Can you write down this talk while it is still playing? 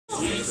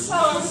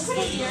Oh,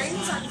 pretty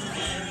earrings on.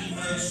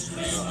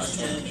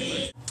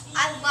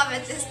 I love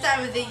it this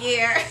time of the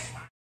year.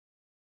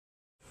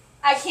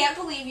 I can't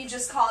believe you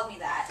just called me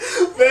that.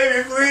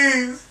 Baby,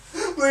 please.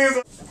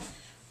 Please.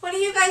 What are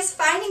you guys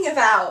fighting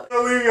about? I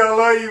believe you. I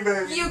love you,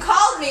 baby. You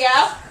called me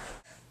out.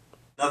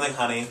 Nothing,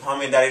 honey.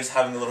 Mommy and Daddy just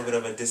having a little bit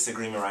of a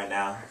disagreement right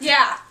now.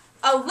 Yeah,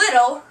 a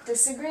little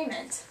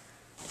disagreement.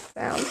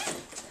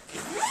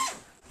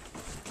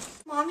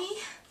 Mommy?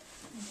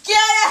 Get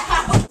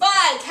out!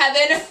 Bye,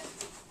 Kevin!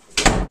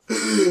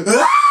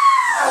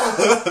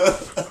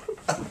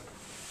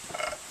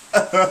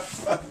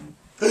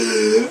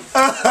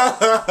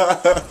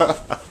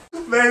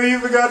 Baby, you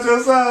forgot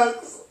your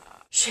socks.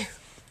 Shoot,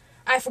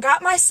 I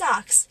forgot my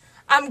socks.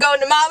 I'm going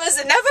to Mama's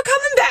and never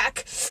coming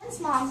back. When's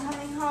Mom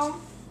coming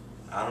home?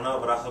 I don't know,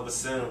 but I hope it's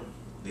soon.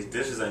 These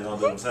dishes ain't gonna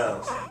do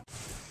themselves.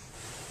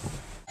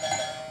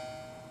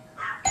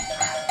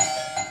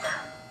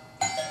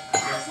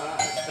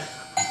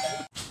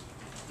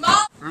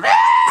 Mom!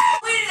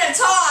 We need to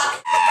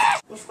talk!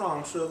 What's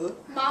wrong, sugar?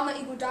 Mama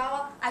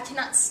Iguodala, I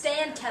cannot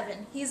stand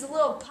Kevin. He's a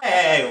little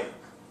Hey,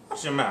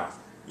 watch your mouth.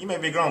 You may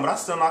be grown, but I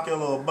still knock your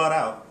little butt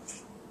out.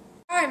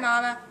 Sorry,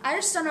 Mama. I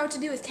just don't know what to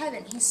do with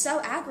Kevin. He's so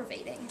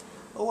aggravating.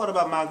 Well, what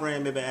about my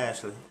grandbaby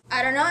Ashley?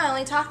 I don't know. I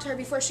only talk to her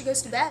before she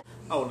goes to bed.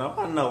 Oh, no,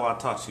 I know I'll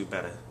talk to you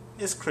better.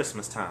 It's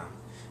Christmas time,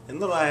 and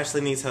little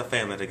Ashley needs her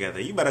family together.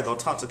 You better go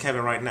talk to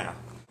Kevin right now.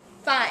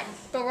 Fine,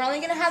 but we're only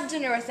going to have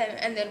dinner with him,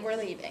 and then we're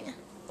leaving.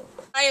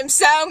 I am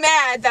so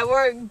mad that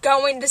we're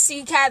going to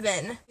see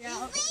Kevin.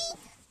 Yeah.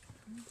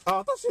 Oh,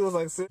 I thought she was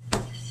like sick.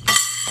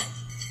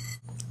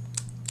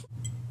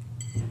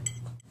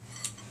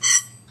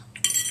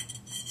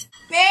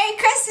 Merry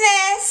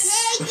Christmas!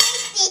 Merry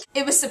Christmas!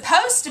 It was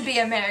supposed to be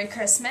a Merry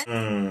Christmas.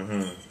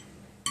 Mm-hmm.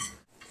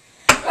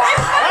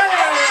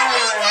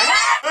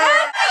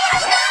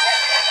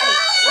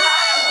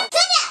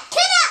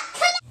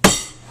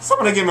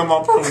 Somebody give me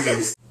more prune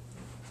juice.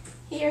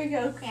 Here you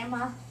go,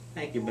 Grandma.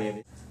 Thank you,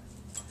 baby.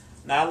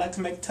 Now I'd like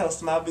to make a toast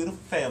to my beautiful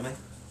family.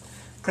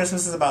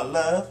 Christmas is about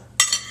love,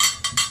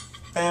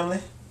 family,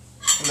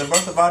 and the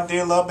birth of our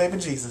dear love baby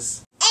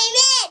Jesus.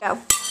 Amen!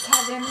 Go.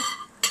 Kevin,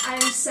 I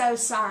am so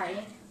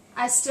sorry.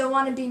 I still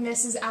want to be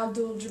Mrs.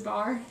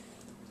 Abdul-Jabbar.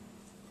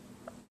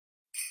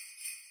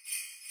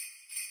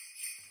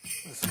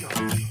 Let's go.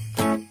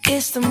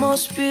 It's the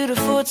most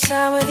beautiful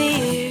time of the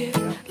year.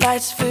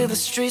 Lights fill the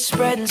streets,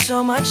 spreading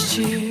so much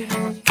cheer.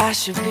 I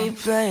should be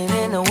playing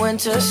in the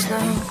winter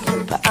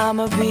snow, but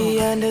I'ma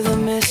be under the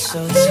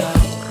mistletoe.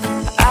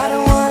 I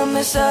don't wanna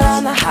miss out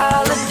on the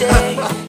holiday.